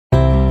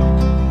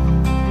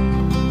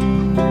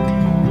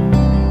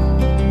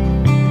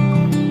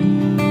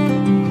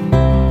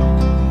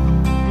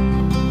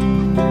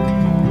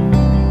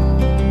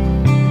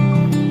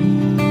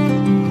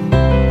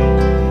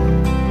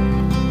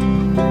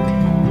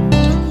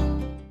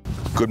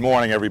Good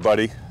morning,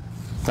 everybody.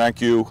 Thank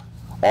you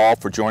all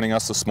for joining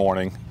us this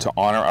morning to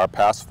honor our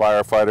past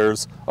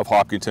firefighters of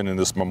Hopkinton in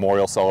this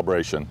memorial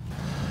celebration.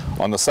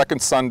 On the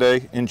second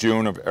Sunday in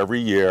June of every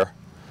year,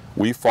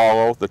 we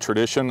follow the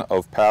tradition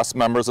of past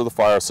members of the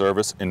fire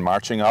service in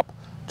marching up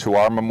to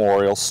our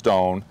memorial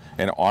stone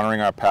and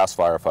honoring our past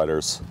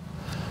firefighters.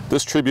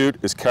 This tribute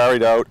is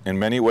carried out in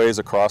many ways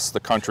across the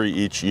country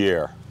each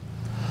year.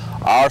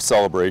 Our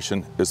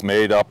celebration is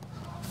made up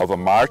of a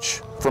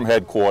march from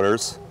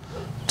headquarters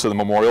to the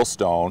memorial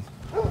stone,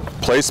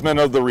 placement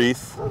of the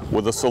wreath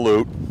with a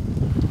salute,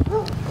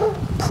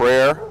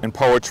 prayer and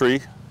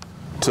poetry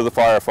to the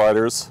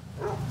firefighters,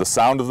 the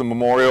sound of the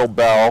memorial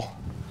bell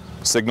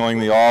signaling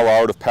the all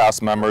out of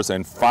past members,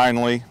 and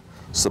finally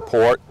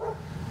supporting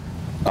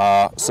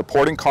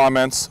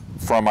comments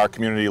from our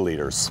community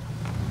leaders.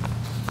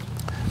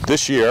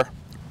 This year,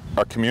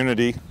 our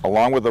community,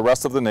 along with the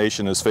rest of the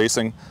nation, is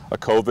facing a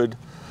COVID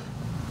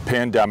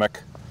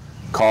pandemic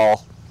called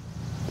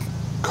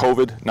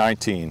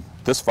COVID-19.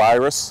 This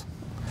virus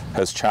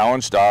has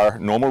challenged our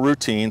normal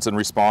routines and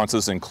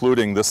responses,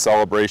 including this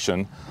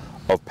celebration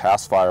of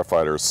past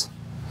firefighters.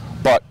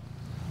 But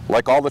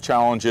like all the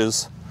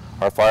challenges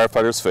our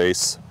firefighters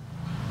face,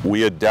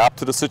 we adapt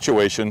to the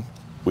situation,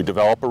 we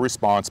develop a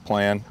response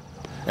plan,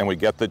 and we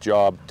get the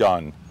job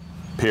done,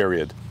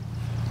 period.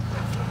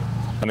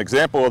 An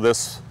example of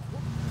this,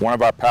 one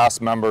of our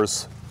past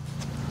members,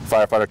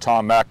 firefighter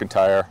Tom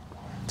McIntyre,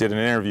 did an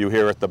interview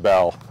here at the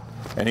Bell,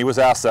 and he was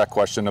asked that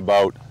question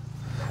about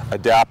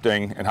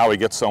adapting and how he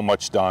gets so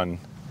much done.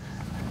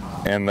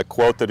 And the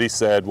quote that he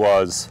said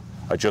was,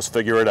 "I just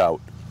figure it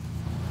out."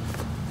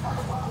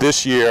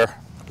 This year,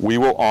 we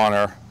will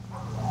honor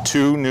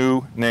two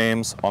new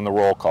names on the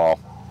roll call,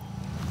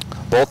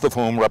 both of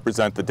whom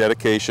represent the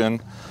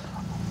dedication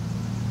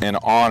and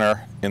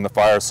honor in the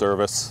fire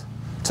service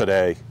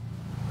today.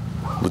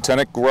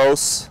 Lieutenant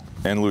Gross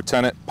and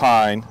Lieutenant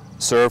Pine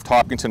served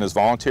Hopkinton as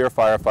volunteer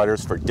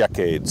firefighters for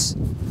decades.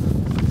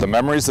 The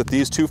memories that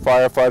these two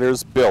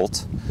firefighters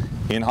built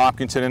in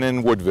Hopkinton and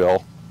in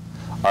Woodville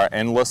are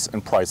endless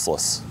and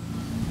priceless.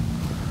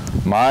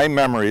 My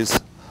memories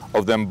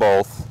of them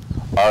both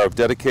are of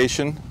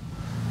dedication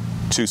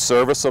to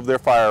service of their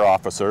fire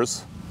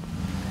officers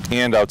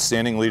and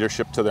outstanding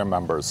leadership to their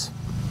members.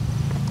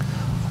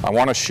 I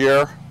want to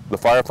share the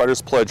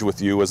Firefighters Pledge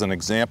with you as an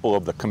example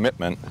of the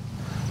commitment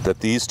that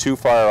these two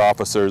fire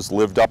officers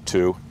lived up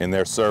to in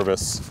their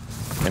service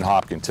in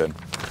Hopkinton.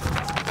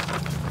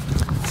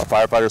 A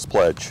Firefighter's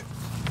Pledge.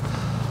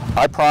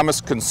 I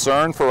promise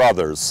concern for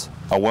others,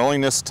 a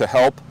willingness to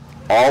help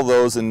all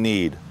those in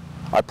need.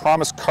 I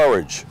promise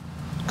courage,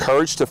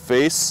 courage to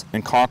face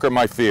and conquer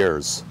my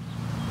fears,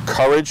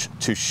 courage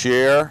to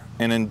share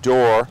and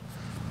endure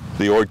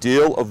the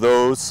ordeal of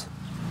those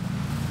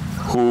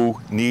who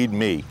need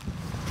me.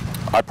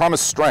 I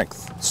promise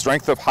strength,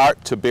 strength of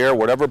heart to bear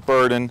whatever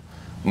burden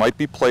might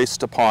be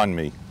placed upon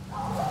me,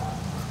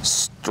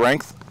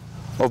 strength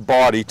of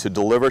body to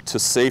deliver to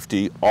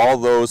safety all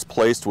those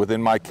placed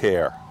within my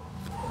care.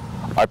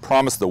 I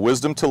promise the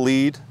wisdom to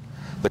lead,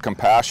 the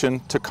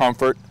compassion to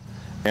comfort,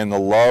 and the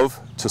love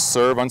to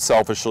serve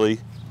unselfishly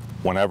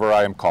whenever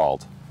I am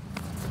called.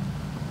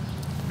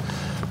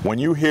 When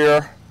you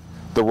hear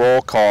the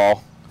roll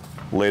call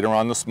later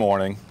on this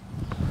morning,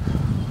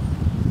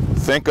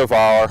 think of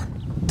our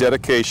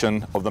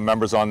dedication of the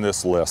members on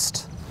this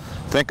list.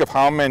 Think of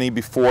how many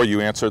before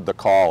you answered the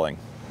calling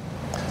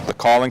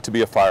to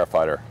be a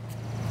firefighter.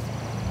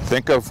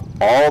 Think of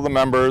all the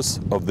members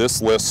of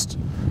this list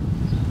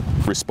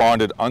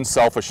responded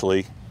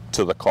unselfishly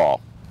to the call.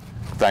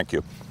 Thank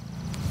you.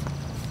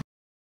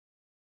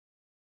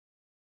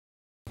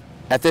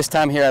 At this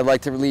time here, I'd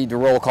like to lead the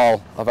roll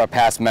call of our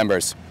past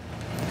members.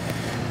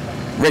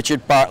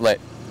 Richard Bartlett,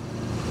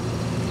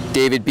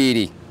 David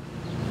Beatty,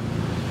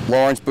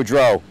 Lawrence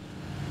Boudreau,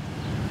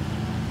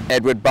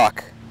 Edward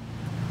Buck,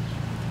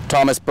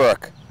 Thomas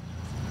Burke,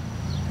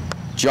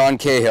 John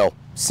Cahill,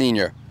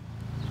 Sr.,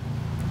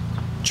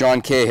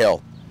 John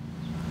Cahill,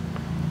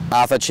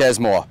 Arthur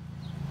Chesmore,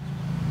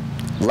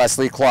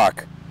 Leslie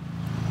Clark,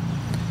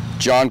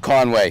 John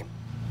Conway,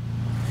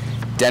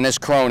 Dennis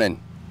Cronin,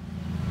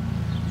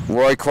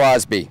 Roy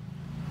Crosby,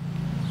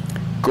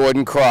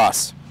 Gordon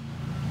Cross,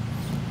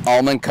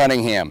 Almond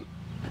Cunningham,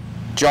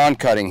 John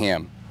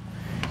Cunningham,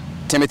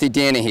 Timothy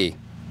Danahy,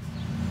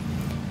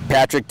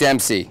 Patrick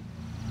Dempsey,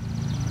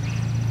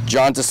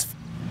 John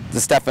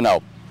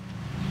DeStefano,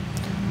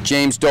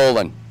 James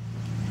Dolan,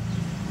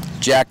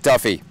 Jack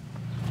Duffy,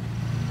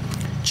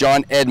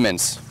 John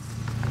Edmonds,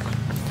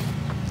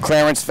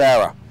 Clarence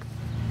Farah,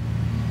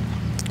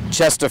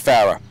 Chester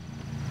Farah,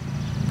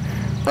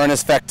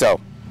 Ernest Fecto,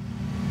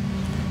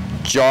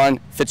 John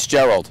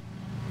Fitzgerald,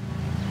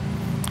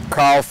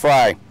 Carl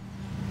Fry,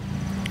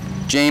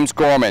 James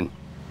Gorman,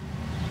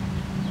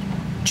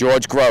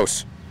 George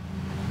Gross,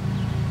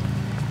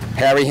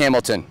 Harry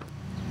Hamilton,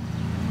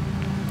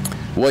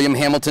 William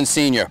Hamilton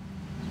Sr.,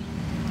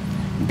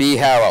 B.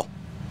 Harrell,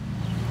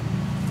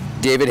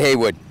 David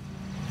Haywood,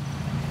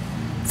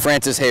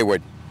 Francis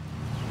Hayward,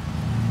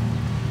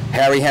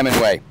 Harry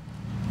Hemingway,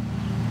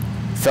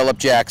 Philip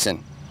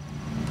Jackson,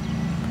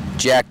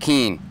 Jack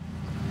Keane,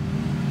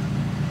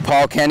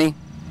 Paul Kenny,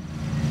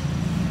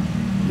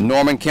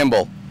 Norman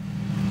Kimball,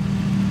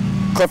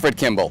 Clifford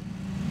Kimball,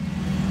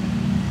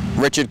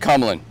 Richard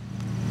Cumlin,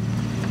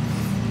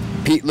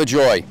 Pete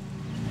LaJoy,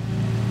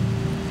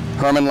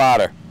 Herman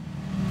Lauder,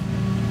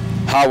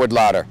 Howard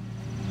Lauder,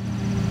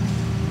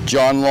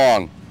 John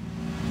Long,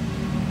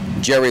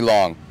 Jerry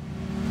Long,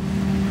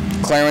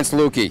 Clarence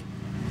Lukey,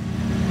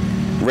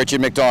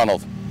 Richard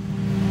McDonald,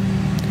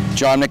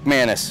 John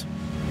McManus,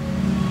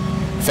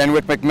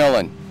 Fenwick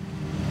McMillan,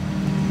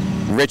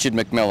 Richard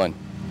McMillan,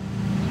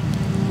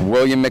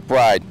 William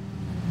McBride,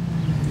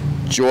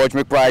 George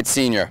McBride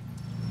Sr.,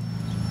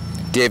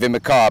 David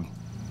McCobb,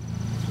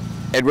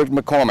 Edward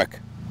McCormick,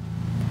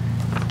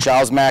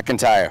 Charles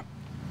McIntyre,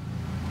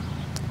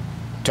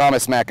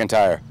 Thomas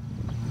McIntyre,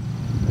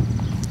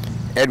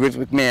 Edward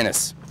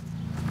McManus,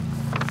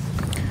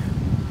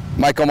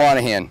 Michael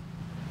Monahan,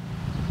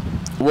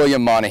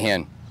 William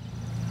Monahan,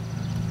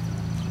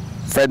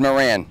 Fred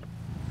Moran,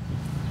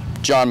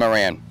 John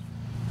Moran,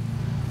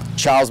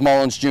 Charles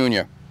Mullins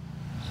Jr.,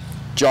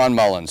 John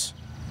Mullins,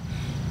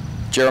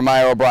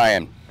 Jeremiah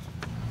O'Brien,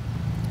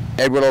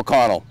 Edward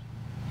O'Connell,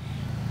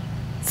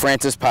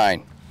 Francis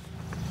Pine,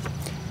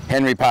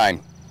 Henry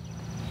Pine,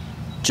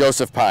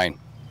 Joseph Pine,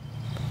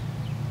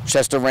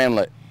 Chester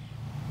Ranlett,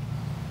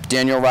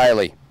 Daniel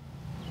Riley,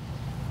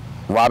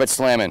 Robert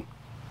Slamman,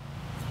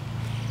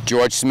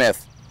 George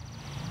Smith,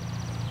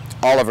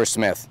 Oliver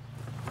Smith,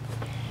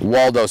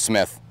 Waldo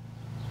Smith,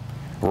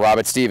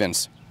 Robert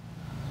Stevens,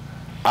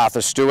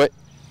 Arthur Stewart,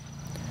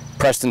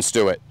 Preston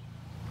Stewart,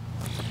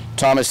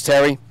 Thomas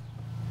Terry,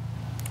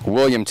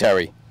 William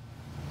Terry,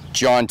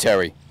 John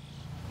Terry,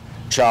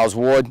 Charles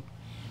Ward,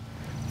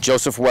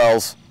 Joseph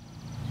Wells,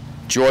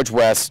 George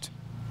West,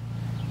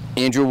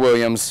 Andrew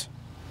Williams,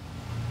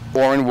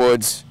 Orrin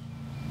Woods,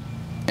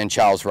 and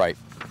Charles Wright.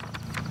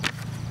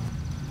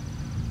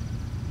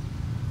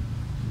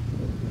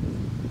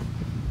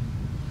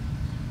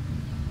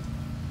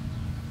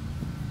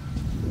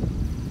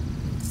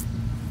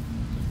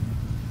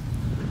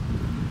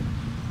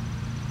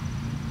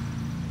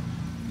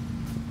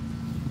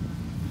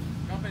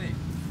 Company,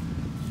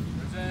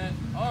 present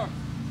arms.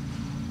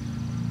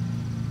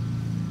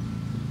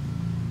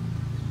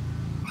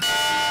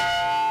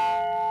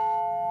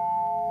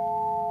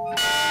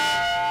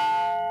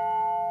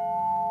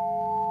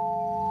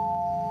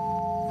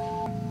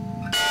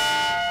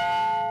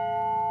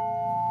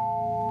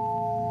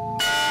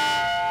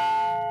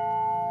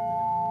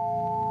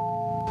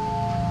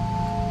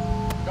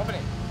 Company,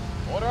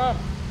 order up.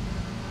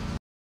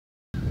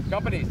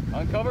 Companies,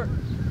 uncover.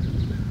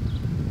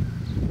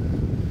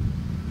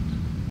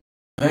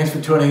 Thanks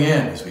for tuning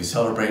in as we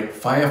celebrate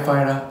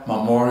Firefighter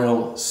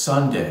Memorial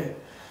Sunday.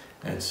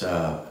 It's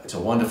a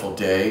wonderful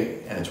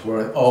day, and it's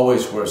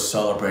always worth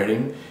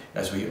celebrating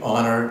as we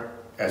honor,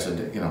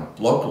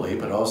 locally,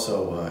 but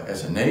also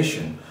as a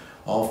nation,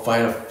 all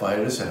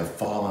firefighters that have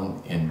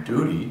fallen in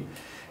duty.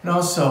 And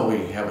also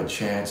we have a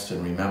chance to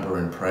remember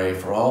and pray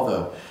for all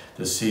the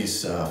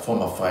deceased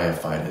former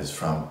firefighters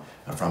from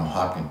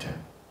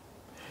Hopkinton.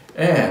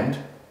 And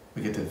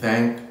we get to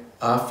thank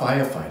our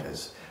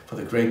firefighters for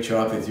the great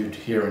job they do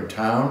here in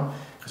town,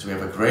 because we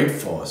have a great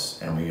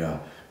force, and we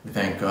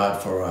thank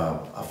God for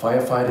our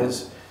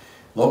firefighters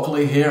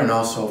locally here, and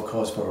also, of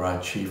course, for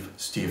our Chief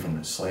Stephen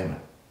Slayman.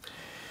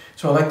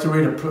 So I'd like to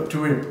read a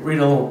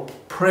little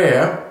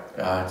prayer,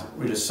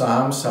 read a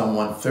Psalm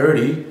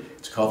 130.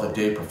 It's called the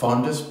De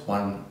Profundis,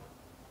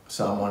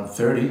 Psalm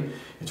 130.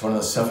 It's one of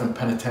the 7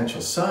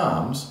 penitential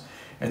psalms,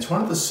 and it's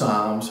one of the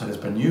psalms that has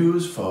been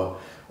used for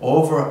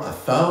over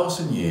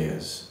 1,000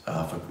 years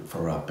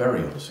for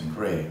burials and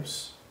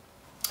graves.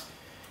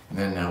 And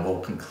then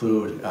we'll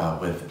conclude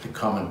with the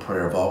common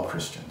prayer of all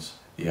Christians,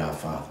 the Our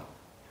Father.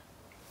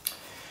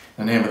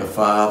 In the name of the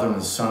Father, and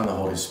the Son, and the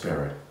Holy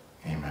Spirit.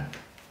 Amen.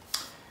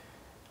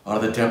 Out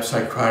of the depths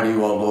I cry to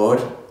you, O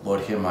Lord.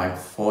 Lord, hear my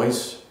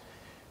voice.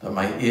 Let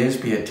my ears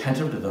be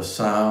attentive to the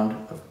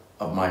sound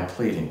of my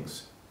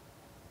pleadings.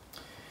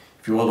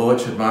 If you, O Lord,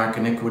 should mark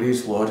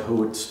iniquities, Lord, who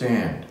would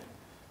stand?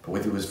 But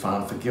with you is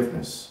found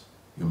forgiveness.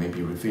 You may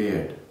be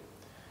revered.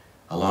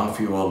 I long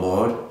for you, O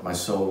Lord. My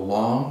soul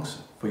longs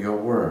for your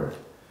word.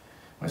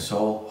 My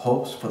soul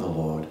hopes for the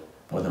Lord,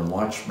 more than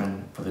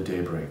watchmen for the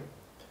daybreak.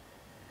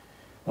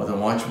 More than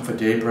watchmen for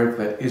daybreak,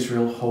 let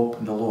Israel hope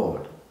in the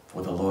Lord.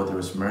 For the Lord there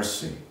is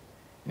mercy,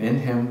 and in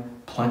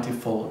him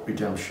plentiful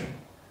redemption.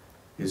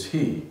 Is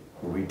he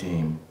who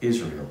redeemed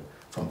Israel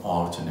from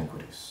all its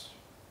iniquities.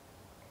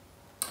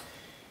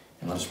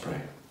 And let us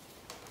pray.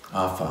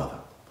 Our Father,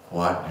 who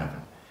art in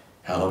heaven,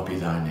 hallowed be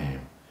thy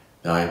name.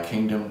 Thy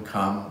kingdom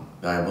come,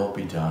 thy will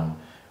be done,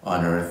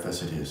 on earth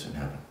as it is in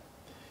heaven.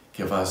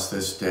 Give us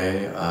this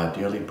day our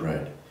daily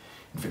bread,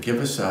 and forgive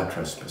us our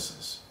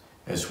trespasses,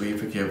 as we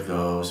forgive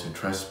those who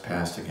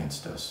trespass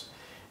against us.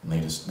 And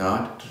lead us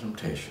not into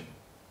temptation,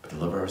 but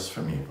deliver us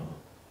from evil.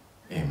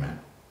 Amen.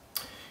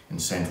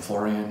 And Saint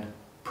Florian,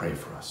 pray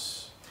for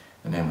us.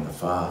 In the name of the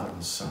Father,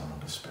 and the Son,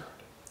 and the Spirit.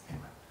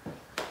 Amen.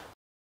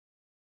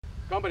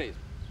 Companies,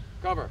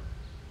 Cover.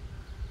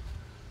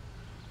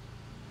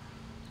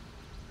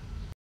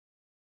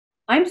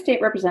 I'm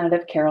State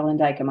Representative Carolyn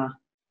Dykema.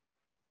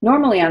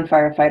 Normally on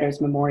Firefighters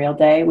Memorial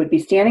Day, we'd be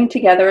standing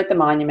together at the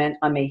monument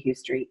on Mayhew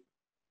Street.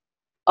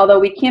 Although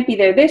we can't be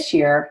there this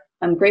year,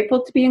 I'm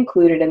grateful to be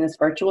included in this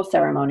virtual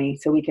ceremony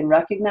so we can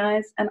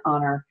recognize and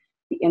honor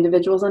the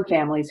individuals and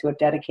families who have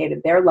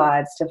dedicated their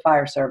lives to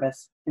fire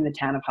service in the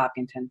town of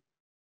Hopkinton.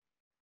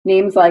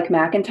 Names like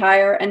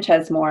McIntyre and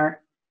Chesmore,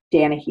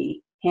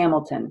 Danahy,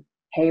 Hamilton,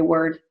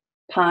 Hayward,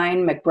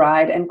 Pine,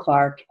 McBride, and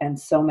Clark, and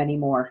so many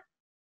more.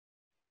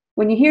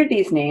 When you hear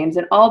these names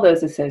and all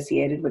those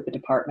associated with the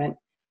department,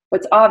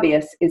 what's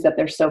obvious is that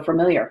they're so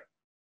familiar.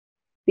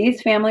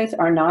 These families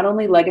are not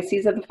only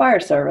legacies of the fire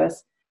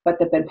service, but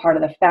they've been part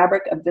of the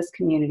fabric of this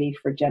community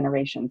for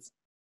generations.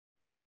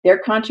 Their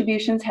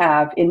contributions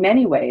have, in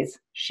many ways,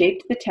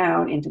 shaped the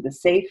town into the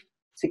safe,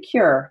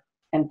 secure,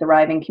 and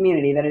thriving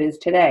community that it is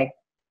today.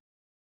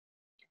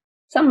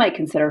 Some might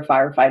consider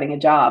firefighting a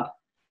job,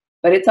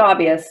 but it's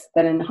obvious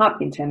that in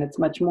Hopkinton, it's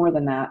much more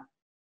than that.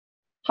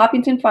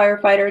 Hopkinton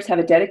firefighters have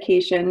a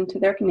dedication to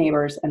their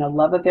neighbors and a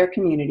love of their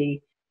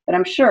community that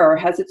I'm sure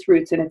has its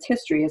roots in its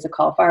history as a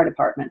call fire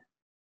department.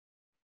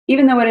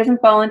 Even though it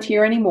isn't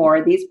volunteer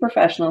anymore, these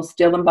professionals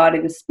still embody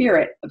the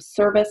spirit of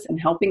service and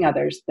helping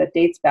others that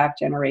dates back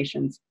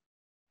generations.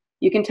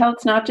 You can tell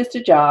it's not just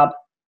a job,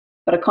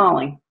 but a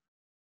calling.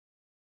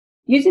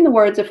 Using the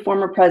words of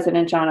former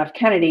President John F.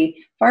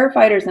 Kennedy,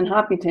 firefighters in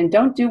Hopkinton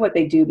don't do what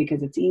they do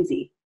because it's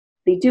easy.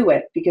 They do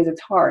it because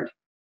it's hard.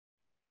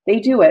 They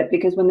do it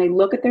because when they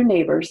look at their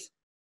neighbors,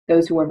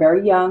 those who are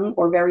very young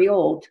or very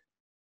old,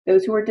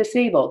 those who are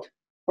disabled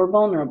or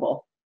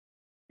vulnerable,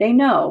 they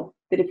know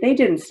that if they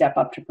didn't step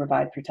up to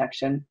provide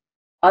protection,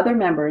 other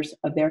members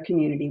of their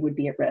community would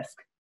be at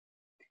risk.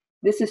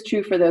 This is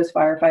true for those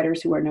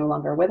firefighters who are no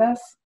longer with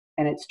us,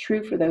 and it's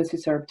true for those who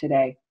serve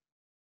today.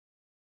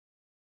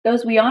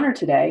 Those we honor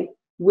today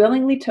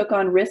willingly took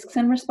on risks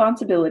and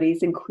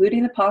responsibilities,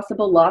 including the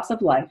possible loss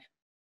of life,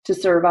 to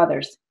serve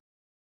others.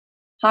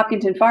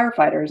 Hopkinton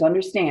firefighters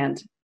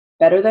understand,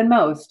 better than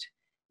most,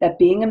 that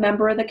being a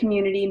member of the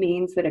community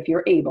means that if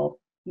you're able,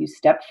 you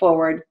step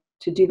forward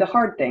to do the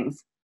hard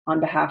things on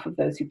behalf of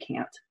those who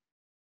can't.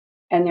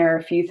 And there are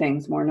a few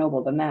things more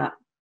noble than that.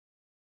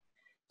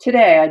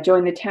 Today, I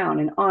join the town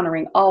in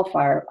honoring all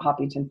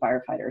Hopkinton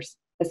firefighters,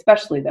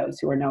 especially those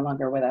who are no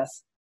longer with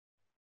us.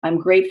 I'm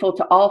grateful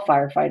to all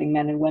firefighting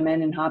men and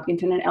women in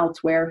Hopkinton and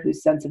elsewhere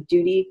whose sense of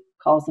duty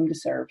calls them to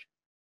serve.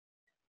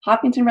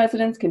 Hopkinton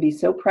residents can be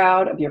so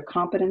proud of your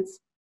competence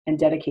and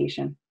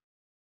dedication.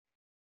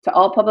 To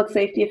all public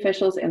safety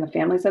officials and the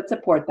families that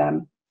support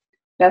them,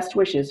 best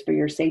wishes for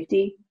your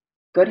safety,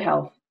 good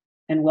health,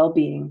 and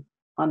well-being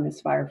on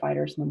this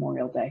Firefighters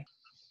Memorial Day.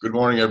 Good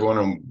morning, everyone,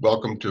 and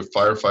welcome to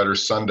Firefighter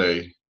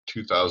Sunday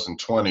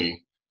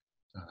 2020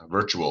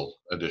 virtual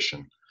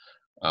edition.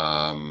 As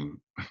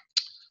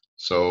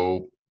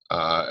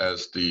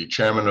the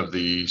chairman of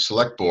the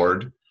select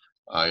board,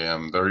 I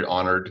am very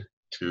honored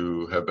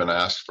to have been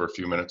asked for a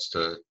few minutes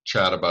to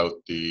chat about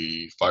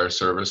the fire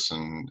service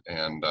and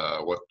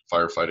what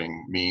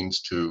firefighting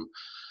means to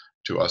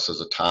us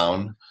as a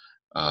town.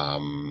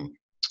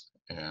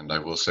 And I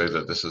will say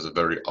that this is a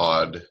very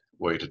odd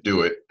way to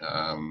do it,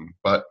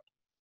 but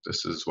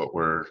this is what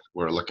we're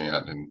looking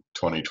at in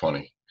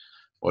 2020.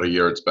 What a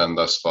year it's been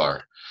thus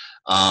far.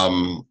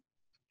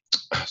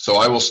 So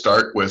I will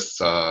start with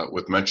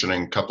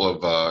mentioning a couple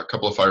of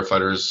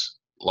firefighters,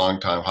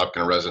 longtime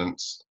Hopkinton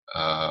residents.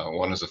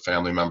 One is a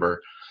family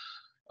member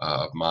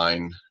of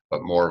mine,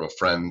 but more of a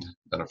friend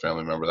than a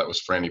family member. That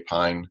was Franny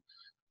Pine,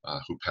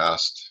 who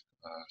passed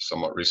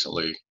somewhat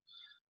recently.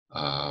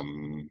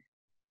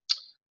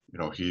 You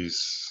know, I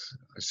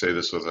say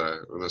this with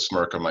a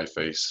smirk on my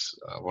face,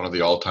 one of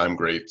the all-time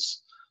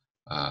greats,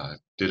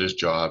 did his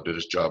job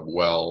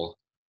well,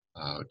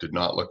 did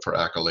not look for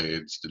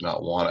accolades, did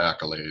not want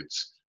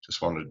accolades,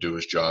 just wanted to do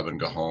his job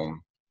and go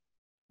home,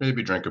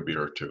 maybe drink a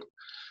beer or two.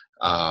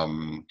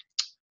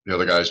 The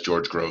other guy is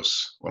George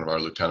Gross, one of our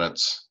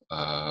lieutenants,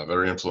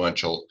 very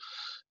influential,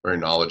 very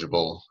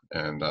knowledgeable,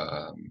 and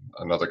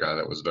another guy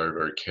that was very,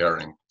 very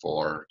caring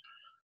for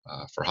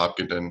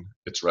Hopkinton,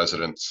 its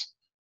residents,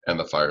 and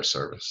the fire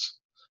service.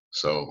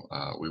 So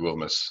we will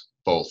miss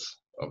both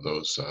of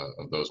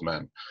those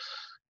men.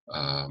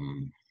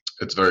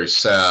 It's very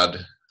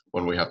sad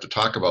when we have to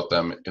talk about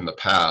them in the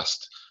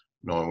past,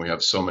 knowing we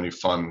have so many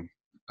fun,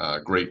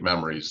 great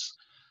memories.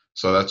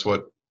 So that's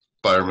what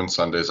Fireman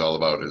Sunday is all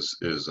about: is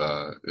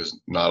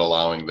not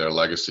allowing their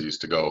legacies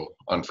to go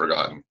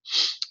unforgotten,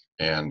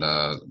 and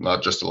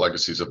not just the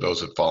legacies of those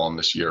that have fallen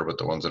this year, but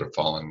the ones that have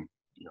fallen,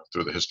 you know,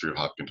 through the history of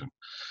Hopkinton.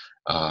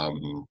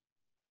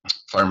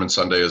 Fireman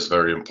Sunday is a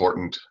very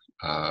important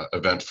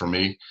event for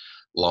me.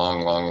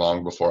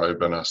 Long before I've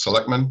been a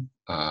selectman,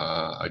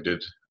 I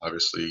did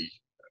obviously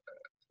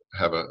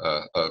have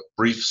a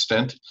brief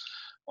stint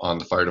on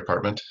the fire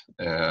department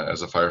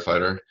as a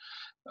firefighter,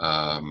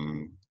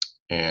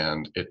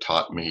 and it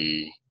taught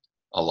me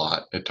a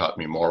lot. It taught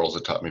me morals,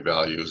 it taught me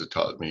values, it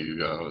taught me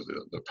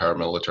the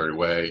paramilitary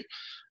way,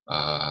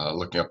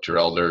 looking up to your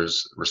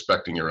elders,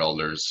 respecting your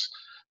elders,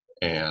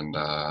 and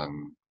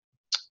I'm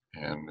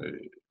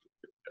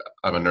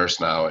a nurse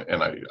now,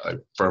 and I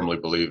firmly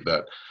believe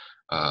that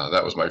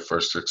that was my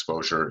first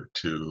exposure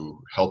to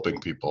helping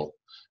people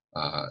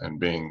and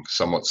being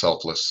somewhat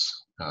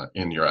selfless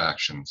in your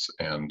actions.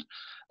 And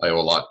I owe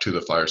a lot to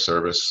the fire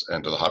service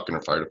and to the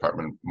Hopkinton Fire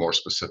Department more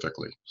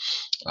specifically.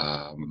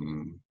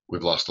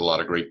 We've lost a lot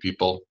of great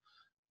people.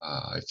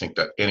 I think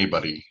that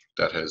anybody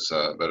that has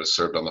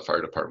served on the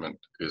fire department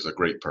is a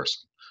great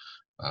person.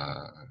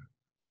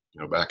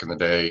 You know, back in the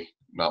day,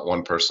 not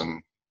one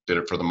person did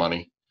it for the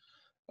money.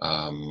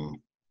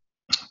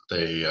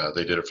 They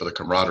did it for the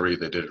camaraderie.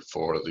 They did it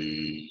for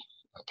the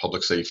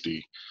public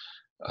safety.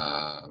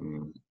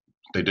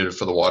 They did it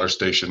for the water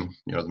station.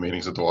 You know, the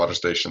meetings at the water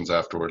stations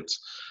afterwards.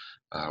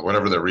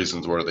 Whatever their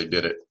reasons were, they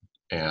did it.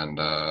 And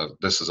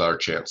this is our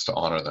chance to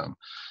honor them.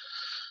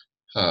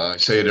 I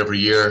say it every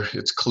year.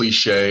 It's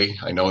cliche.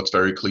 I know it's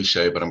very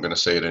cliche, but I'm going to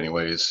say it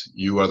anyways.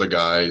 You are the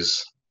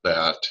guys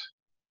that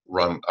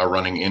are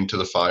running into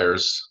the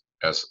fires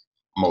as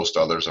most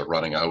others are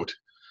running out.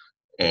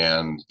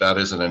 And that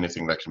isn't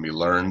anything that can be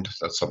learned.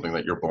 That's something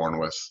that you're born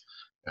with.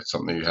 It's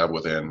something that you have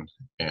within.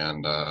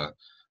 And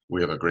we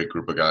have a great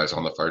group of guys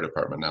on the fire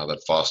department now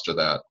that foster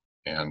that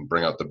and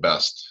bring out the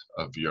best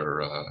of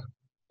your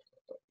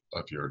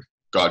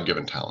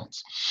God-given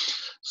talents.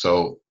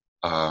 So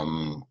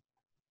I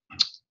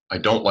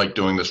don't like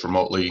doing this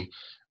remotely.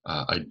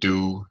 I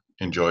do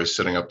enjoy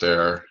sitting up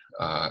there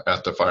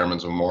at the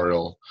Fireman's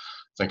Memorial,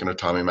 thinking of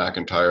Tommy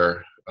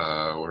McIntyre,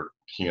 where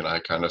he and I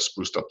kind of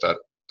spruced up that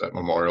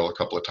memorial a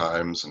couple of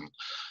times and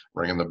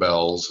ringing the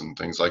bells and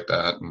things like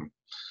that. And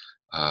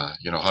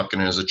you know,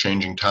 Hopkinton is a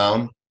changing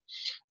town,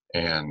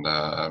 and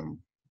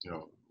you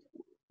know,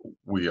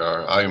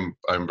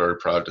 I'm very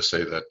proud to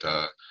say that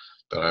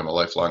that I'm a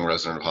lifelong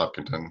resident of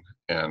Hopkinton,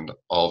 and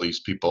all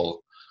these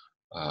people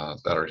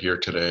that are here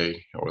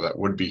today or that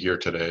would be here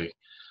today,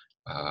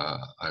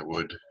 I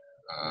would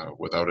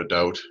without a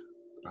doubt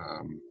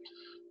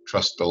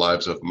trust the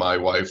lives of my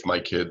wife, my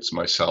kids,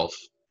 myself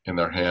in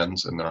their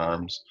hands, in their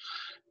arms.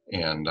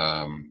 And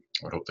I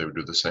would hope they would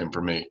do the same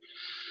for me.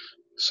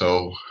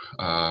 So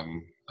I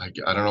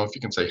don't know if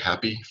you can say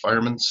happy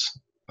Fireman's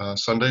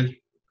Sunday.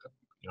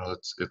 You know,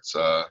 it's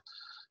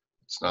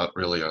not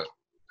really a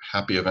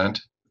happy event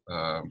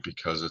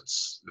because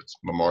it's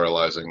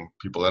memorializing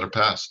people that have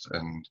passed,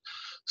 and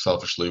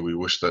selfishly we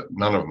wish that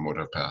none of them would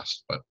have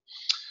passed. But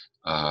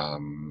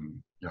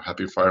you know,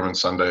 happy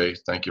Fireman's Sunday.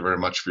 Thank you very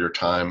much for your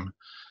time,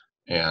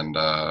 and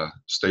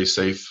stay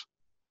safe.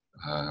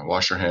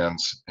 Wash your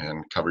hands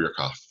and cover your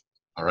cough.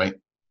 All right.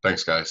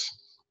 Thanks, guys.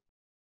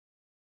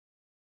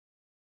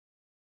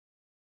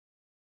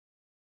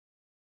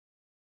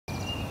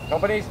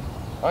 Companies,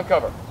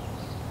 uncover.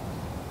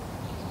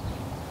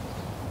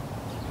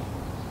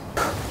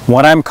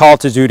 When I'm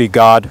called to duty,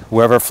 God,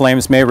 wherever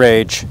flames may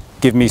rage,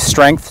 give me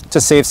strength to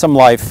save some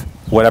life,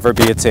 whatever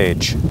be its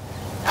age.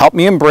 Help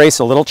me embrace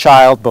a little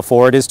child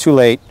before it is too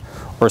late,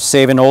 or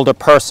save an older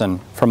person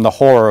from the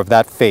horror of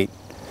that fate.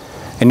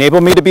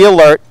 Enable me to be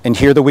alert and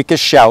hear the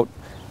weakest shout,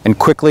 and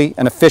quickly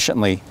and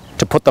efficiently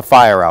to put the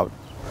fire out.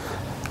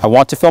 I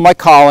want to fill my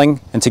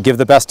calling and to give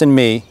the best in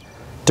me,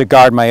 to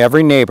guard my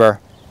every neighbor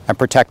and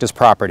protect his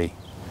property.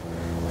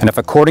 And if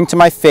according to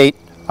my fate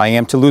I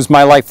am to lose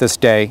my life this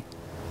day,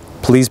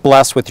 please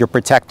bless with your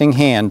protecting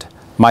hand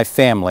my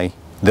family,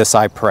 this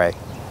I pray.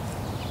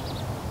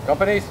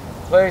 Companies,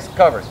 place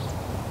covers.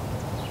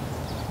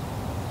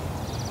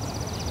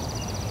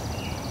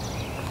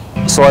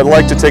 So I'd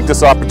like to take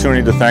this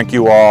opportunity to thank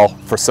you all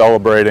for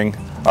celebrating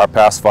our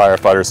past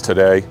firefighters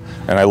today,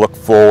 and I look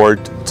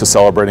forward to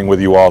celebrating with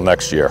you all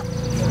next year.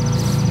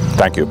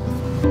 Thank you.